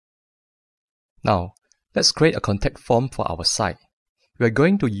Now, let's create a contact form for our site. We are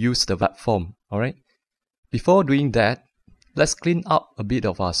going to use the web form, alright? Before doing that, let's clean up a bit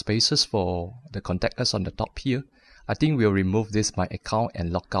of our spaces for the contact us on the top here. I think we'll remove this my account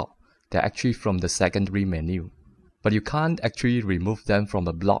and logout. They're actually from the secondary menu. But you can't actually remove them from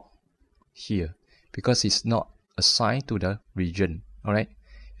a block here because it's not assigned to the region, alright?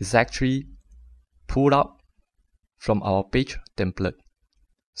 It's actually pulled out from our page template.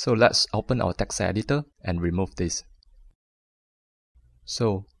 So let's open our text editor and remove this.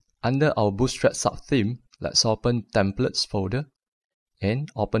 So under our Bootstrap subtheme, let's open templates folder and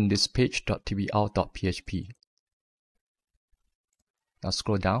open this page.tbr.php. Now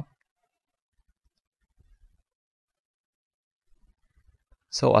scroll down.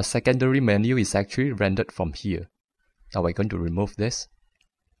 So our secondary menu is actually rendered from here. Now we're going to remove this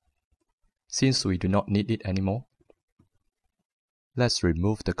since we do not need it anymore. Let's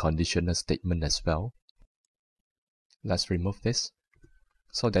remove the conditional statement as well. Let's remove this.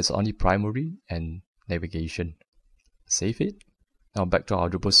 So there's only primary and navigation. Save it. Now back to our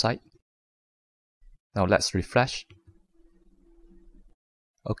Drupal site. Now let's refresh.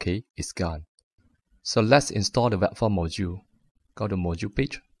 Okay, it's gone. So let's install the Webform module. Go to module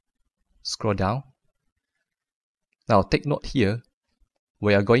page. Scroll down. Now take note here,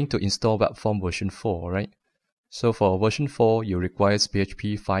 we are going to install Webform version 4, right? So for version 4, you require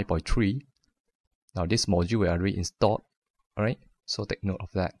PHP 5.3. Now this module we already installed, alright? So take note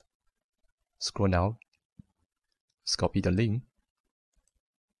of that. Scroll down. Let's copy the link.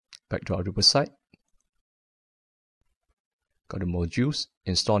 Back to our Drupal site. Go to modules,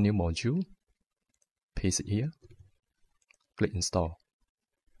 install new module. Paste it here. Click install.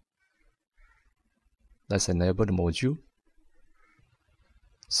 Let's enable the module.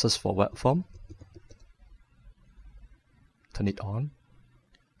 Search for Webform. Turn it on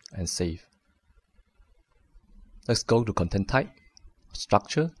and save. Let's go to content type,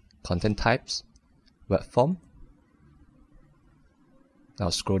 structure, content types, Webform. Now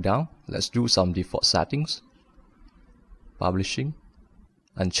scroll down. Let's do some default settings. Publishing.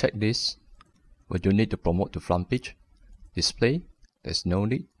 Uncheck this. We do need to promote to front page. Display. There's no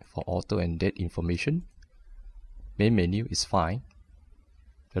need for auto and date information. Main menu is fine.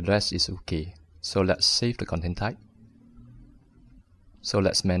 The rest is okay. So let's save the content type. So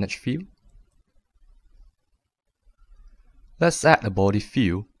let's manage field. Let's add a body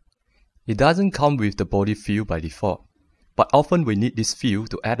field. It doesn't come with the body field by default, but often we need this field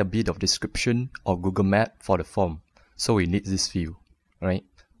to add a bit of description or Google Map for the form. So we need this field, right?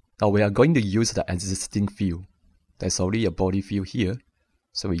 Now we are going to use the existing field. There's already a body field here,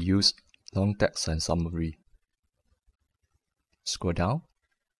 so we use long text and summary. Scroll down,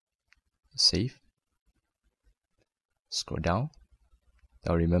 save. Scroll down.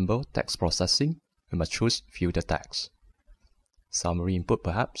 Now remember text processing, we must choose filter text. Summary input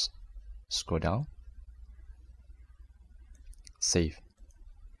perhaps. Scroll down. Save.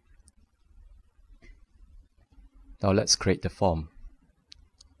 Now let's create the form.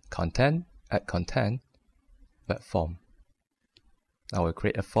 Content, add content, web form. Now we'll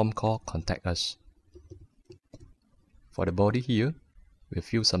create a form called contact us. For the body here, we'll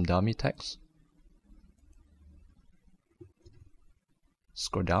fill some dummy text.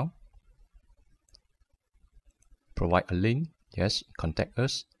 Scroll down. Provide a link. Yes, contact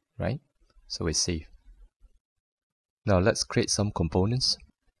us, right? So we save. Now let's create some components.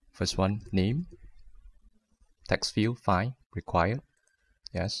 First one, name. Text field, fine, required.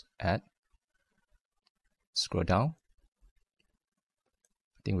 Yes, add. Scroll down.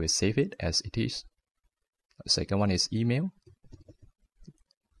 I think we'll save it as it is. The second one is email.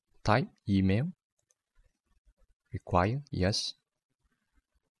 Type, email. Require, yes.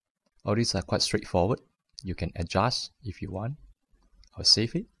 All these are quite straightforward. You can adjust if you want. I'll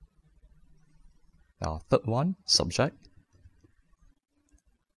save it. Now third one, subject.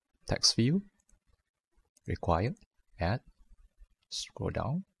 Text field. Required. Add. Scroll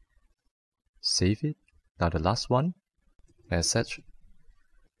down. Save it. Now the last one, message.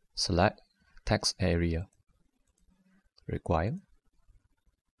 Select text area. Required.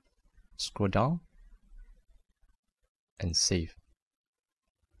 Scroll down. And save.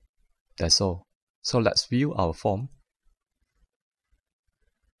 That's all. So let's view our form.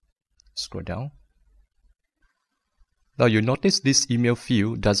 Scroll down. Now you notice this email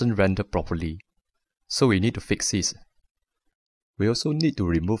field doesn't render properly. So we need to fix this. We also need to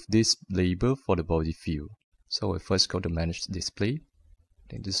remove this label for the body field. So we first go to manage display.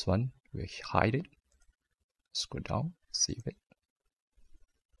 Then this one, we hide it. Scroll down, save it.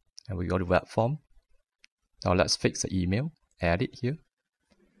 And we go to web form. Now let's fix the email. Add it here.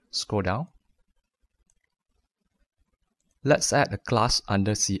 Scroll down. Let's add a class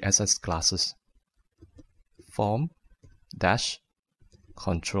under CSS classes.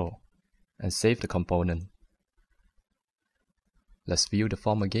 Form-control and save the component. Let's view the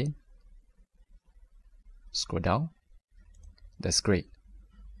form again. Scroll down. That's great.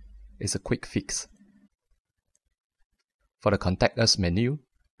 It's a quick fix. For the Contact Us menu,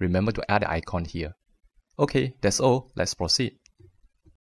 remember to add the icon here. Okay, that's all. Let's proceed.